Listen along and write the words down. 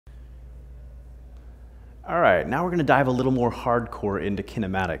All right, now we're going to dive a little more hardcore into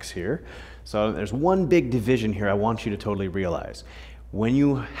kinematics here. So there's one big division here I want you to totally realize. When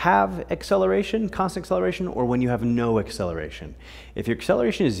you have acceleration, constant acceleration, or when you have no acceleration. If your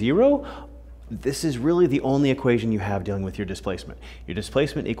acceleration is 0, this is really the only equation you have dealing with your displacement. Your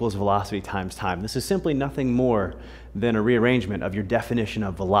displacement equals velocity times time. This is simply nothing more than a rearrangement of your definition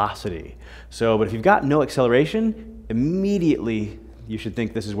of velocity. But if you've got no acceleration, immediately you should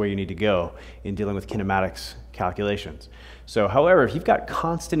think this is where you need to go in dealing with kinematics calculations. However, if you've got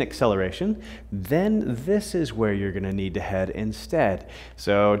constant acceleration, then this is where you're going to need to head instead.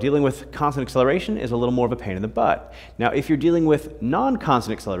 Dealing with constant acceleration is a little more of a pain in the butt. Now, if you're dealing with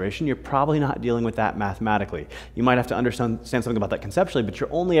non-constant acceleration, you're probably not dealing with that mathematically. You might have to understand something about that conceptually, but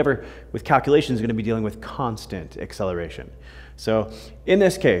you're only ever, with calculations, going to be dealing with constant acceleration. In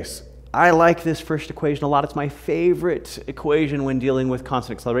this case, I like this first equation a lot. It's my favorite equation when dealing with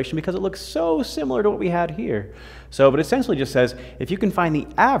constant acceleration because it looks so similar to what we had here. But it essentially just says if you can find the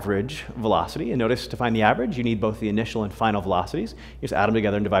average velocity, and notice to find the average, you need both the initial and final velocities. You just add them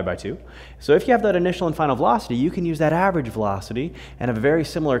together and divide by 2. If you have that initial and final velocity, you can use that average velocity and have a very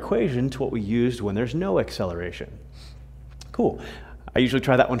similar equation to what we used when there's no acceleration. Cool. I usually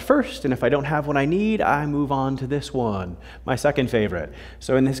try that one first, and if I don't have what I need, I move on to this one, my second favorite.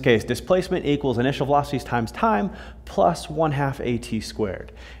 In this case, displacement equals initial velocities times time plus 1/2 at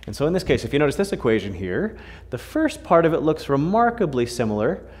squared. And so in this case, if you notice this equation here, the first part of it looks remarkably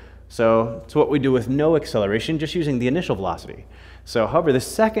similar to what we do with no acceleration, just using the initial velocity. However, the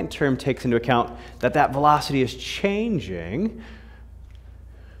second term takes into account that that velocity is changing.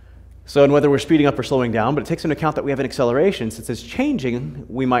 And whether we're speeding up or slowing down, but it takes into account that we have an acceleration. Since it's changing,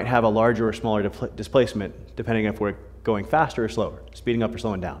 we might have a larger or smaller displacement, depending if we're going faster or slower, speeding up or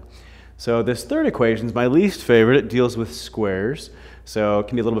slowing down. This third equation is my least favorite. It deals with squares, so it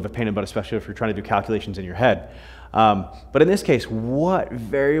can be a little bit of a pain in the butt, especially if you're trying to do calculations in your head. But in this case, what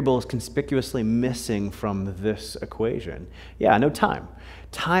variable is conspicuously missing from this equation? Yeah, no time.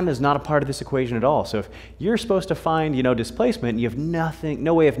 Time is not a part of this equation at all. If you're supposed to find, displacement, and you have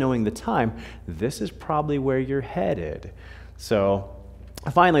no way of knowing the time, this is probably where you're headed.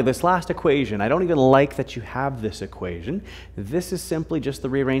 Finally, this last equation, I don't even like that you have this equation. This is simply just the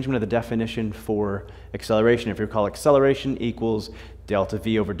rearrangement of the definition for acceleration. If you recall, acceleration equals delta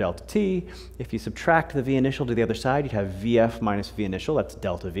v over delta t. If you subtract the v initial to the other side, you'd have vf minus v initial, that's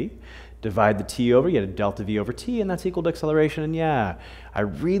delta v. Divide the t over, you get a delta v over t, and that's equal to acceleration. And yeah, I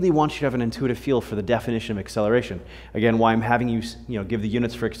really want you to have an intuitive feel for the definition of acceleration. Again, why I'm having you, give the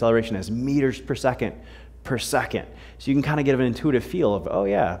units for acceleration as meters per second. So you can kind of get an intuitive feel of, oh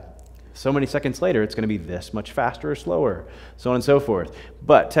yeah, so many seconds later, it's going to be this much faster or slower, so on and so forth.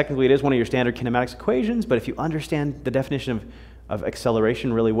 But technically, it is one of your standard kinematics equations, but if you understand the definition of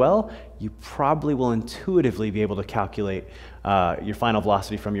acceleration really well, you probably will intuitively be able to calculate your final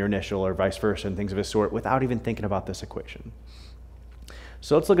velocity from your initial or vice versa and things of this sort without even thinking about this equation.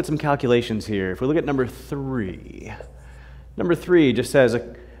 Let's look at some calculations here. If we look at number 3, number 3 just says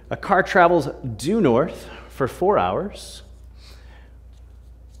a car travels due north for 4 hours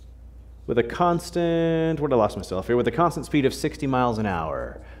with a constant, where did I lost myself here, with a constant speed of 60 miles an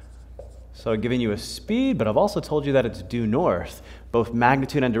hour. So I've given you a speed, but I've also told you that it's due north. Both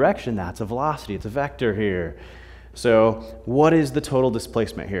magnitude and direction, that's a velocity, it's a vector here. What is the total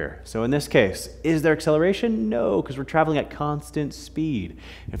displacement here? In this case, is there acceleration? No, because we're traveling at constant speed.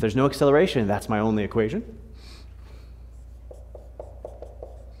 If there's no acceleration, that's my only equation.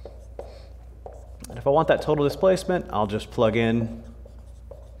 And if I want that total displacement, I'll just plug in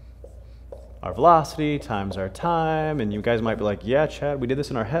our velocity times our time, and you guys might be like, yeah, Chad, we did this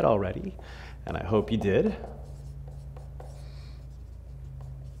in our head already, and I hope you did.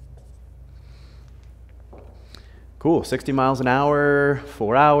 Cool, 60 miles an hour,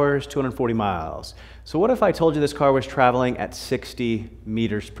 4 hours, 240 miles. So what if I told you this car was traveling at 60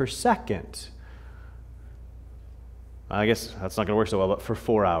 meters per second? I guess that's not going to work so well, but for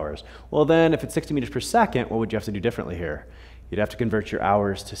 4 hours. Well then, if it's 60 meters per second, what would you have to do differently here? You'd have to convert your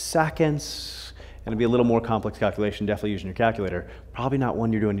hours to seconds, and it'd be a little more complex calculation, definitely using your calculator. Probably not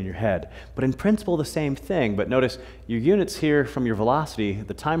one you're doing in your head, but in principle the same thing. But notice your units here from your velocity,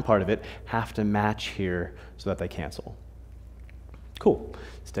 the time part of it, have to match here so that they cancel. Cool.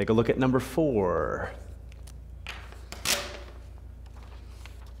 Let's take a look at number 4.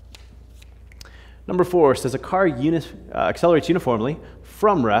 Number 4 says a car accelerates uniformly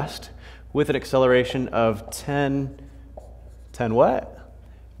from rest with an acceleration of 10 what?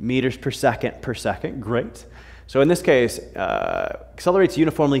 Meters per second, great. In this case, accelerates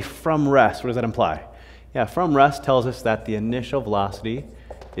uniformly from rest. What does that imply? Yeah, from rest tells us that the initial velocity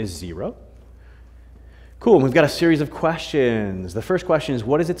is 0. Cool, we've got a series of questions. The first question is,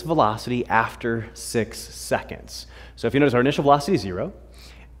 what is its velocity after 6 seconds? So if you notice, our initial velocity is 0.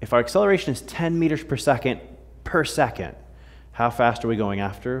 If our acceleration is 10 meters per second, how fast are we going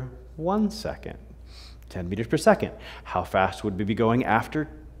after 1 second? 10 meters per second. How fast would we be going after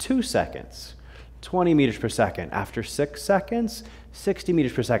 2 seconds? 20 meters per second. After 6 seconds, 60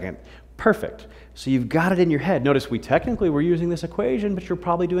 meters per second. Perfect. So you've got it in your head. Notice we technically were using this equation, but you're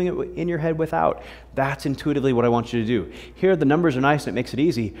probably doing it in your head without. That's intuitively what I want you to do. Here, the numbers are nice and it makes it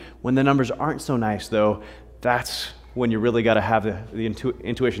easy. When the numbers aren't so nice, though, that's when you really got to have the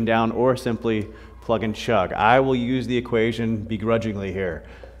intuition down, or simply plug and chug. I will use the equation begrudgingly here.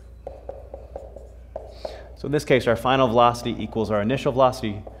 So in this case, our final velocity equals our initial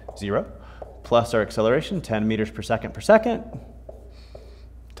velocity, 0, plus our acceleration, 10 meters per second,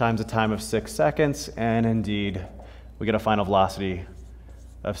 times a time of 6 seconds, and indeed, we get a final velocity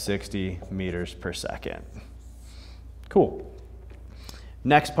of 60 meters per second. Cool.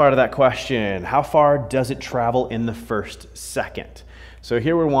 Next part of that question, how far does it travel in the first second? So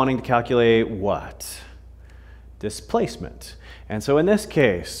here we're wanting to calculate what? Displacement. And so in this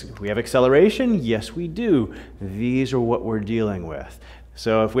case, we have acceleration? Yes, we do. These are what we're dealing with.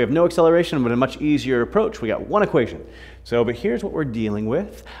 So if we have no acceleration, but a much easier approach, we got one equation. So, but here's what we're dealing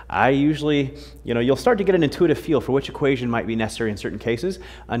with. I usually, you'll start to get an intuitive feel for which equation might be necessary in certain cases.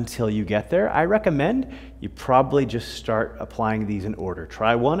 Until you get there, I recommend you probably just start applying these in order.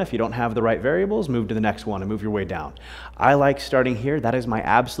 Try one. If you don't have the right variables, move to the next one and move your way down. I like starting here. That is my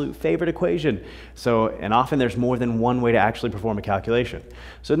absolute favorite equation. So, and often there's more than one way to actually perform a calculation.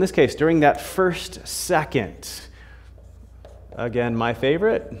 So in this case, during that first second, again, my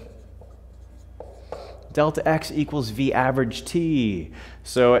favorite, delta x equals v average t.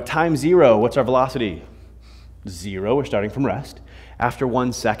 So at time 0, what's our velocity? 0, we're starting from rest. After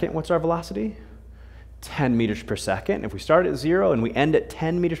 1 second, what's our velocity? 10 meters per second. If we start at 0 and we end at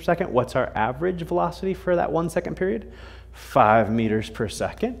 10 meters per second, what's our average velocity for that 1 second period? 5 meters per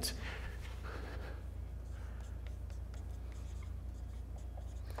second.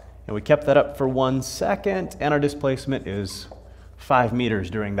 And we kept that up for 1 second, and our displacement is 5 meters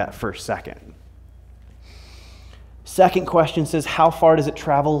during that first second. Second question says, how far does it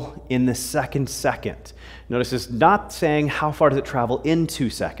travel in the second second? Notice it's not saying how far does it travel in 2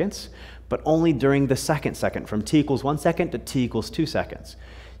 seconds, but only during the second second, from t equals 1 second to t equals 2 seconds.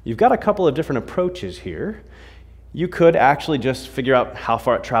 You've got a couple of different approaches here. You could actually just figure out how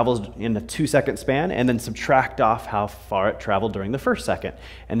far it travels in the 2 second span and then subtract off how far it traveled during the first second.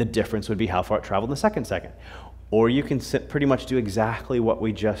 And the difference would be how far it traveled in the second second. Or you can pretty much do exactly what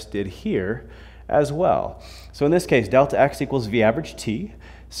we just did here as well. So in this case, delta x equals v average t.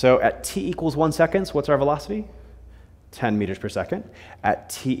 So at t equals 1 second, what's our velocity? 10 meters per second. At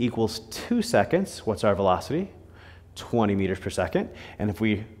t equals 2 seconds, what's our velocity? 20 meters per second. And if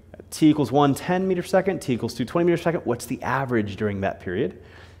we t equals 1, 10 meters per second, t equals 2, 20 meters per second. What's the average during that period?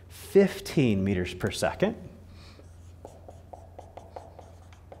 15 meters per second.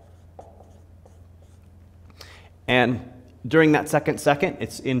 And during that second second,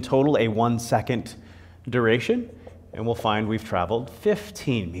 it's in total a 1 second duration, and we'll find we've traveled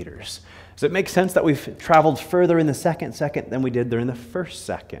 15 meters. Does it make sense that we've traveled further in the second second than we did during the first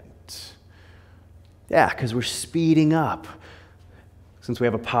second? Yeah, because we're speeding up, since we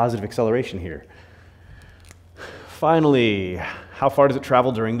have a positive acceleration here. Finally, how far does it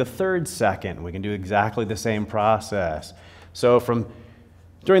travel during the third second? We can do exactly the same process. So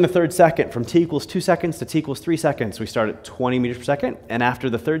during the third second, from t equals 2 seconds to t equals 3 seconds, we start at 20 meters per second. And after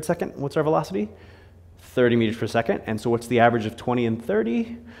the third second, what's our velocity? 30 meters per second. And so what's the average of 20 and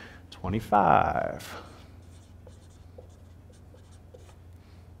 30? 25.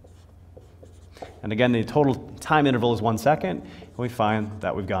 And again, the total time interval is 1 second. And we find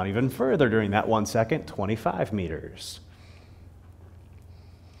that we've gone even further during that 1 second, 25 meters.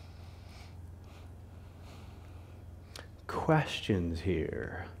 Questions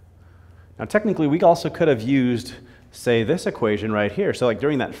here. Now, technically, we also could have used, say, this equation right here. So like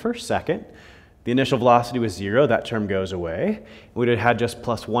during that first second, the initial velocity was 0. That term goes away. We would have had just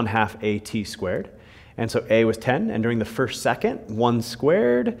plus 1/2 at squared. And so a was 10. And during the first second, 1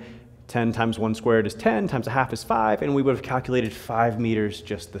 squared, 10 times 1 squared is 10, times 1/2 is 5, and we would have calculated 5 meters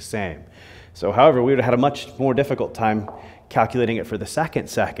just the same. So however, we would have had a much more difficult time calculating it for the second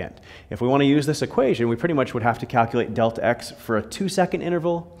second. If we want to use this equation, we pretty much would have to calculate delta x for a 2 second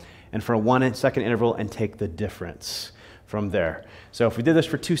interval and for a 1 second interval and take the difference from there. So if we did this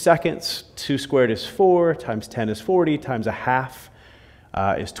for 2 seconds, 2 squared is 4, times 10 is 40, times 1/2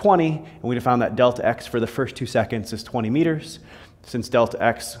 is 20, and we'd have found that delta x for the first 2 seconds is 20 meters. Since delta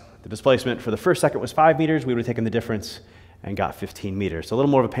x The displacement for the first second was 5 meters. We would have taken the difference and got 15 meters. So a little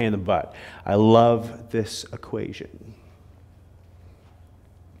more of a pain in the butt. I love this equation.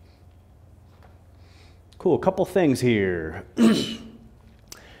 Cool, a couple things here.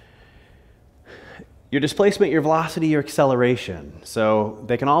 Your displacement, your velocity, your acceleration. So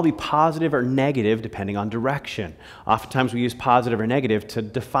they can all be positive or negative depending on direction. Oftentimes we use positive or negative to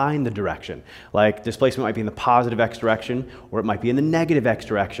define the direction. Like displacement might be in the positive x direction or it might be in the negative x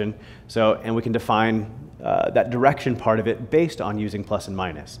direction. And we can define that direction part of it based on using plus and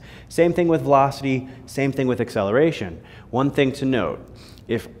minus. Same thing with velocity, same thing with acceleration. One thing to note,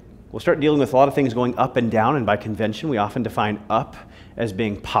 if we'll start dealing with a lot of things going up and down, and by convention we often define up as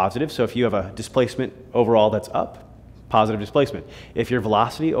being positive. So if you have a displacement overall that's up, positive displacement. If your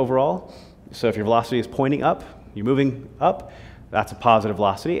velocity overall, so if your velocity is pointing up, you're moving up, that's a positive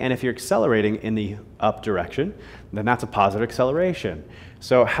velocity. And if you're accelerating in the up direction, then that's a positive acceleration.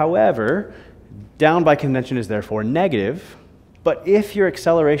 So however, down by convention is therefore negative. But if your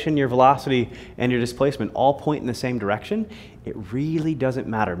acceleration, your velocity, and your displacement all point in the same direction, it really doesn't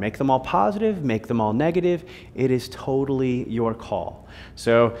matter. Make them all positive, make them all negative. It is totally your call.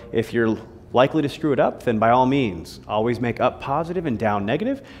 So if you're likely to screw it up, then by all means, always make up positive and down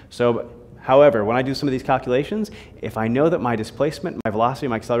negative. So, however, when I do some of these calculations, if I know that my displacement, my velocity,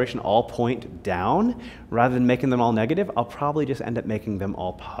 my acceleration all point down, rather than making them all negative, I'll probably just end up making them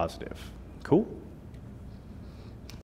all positive. Cool?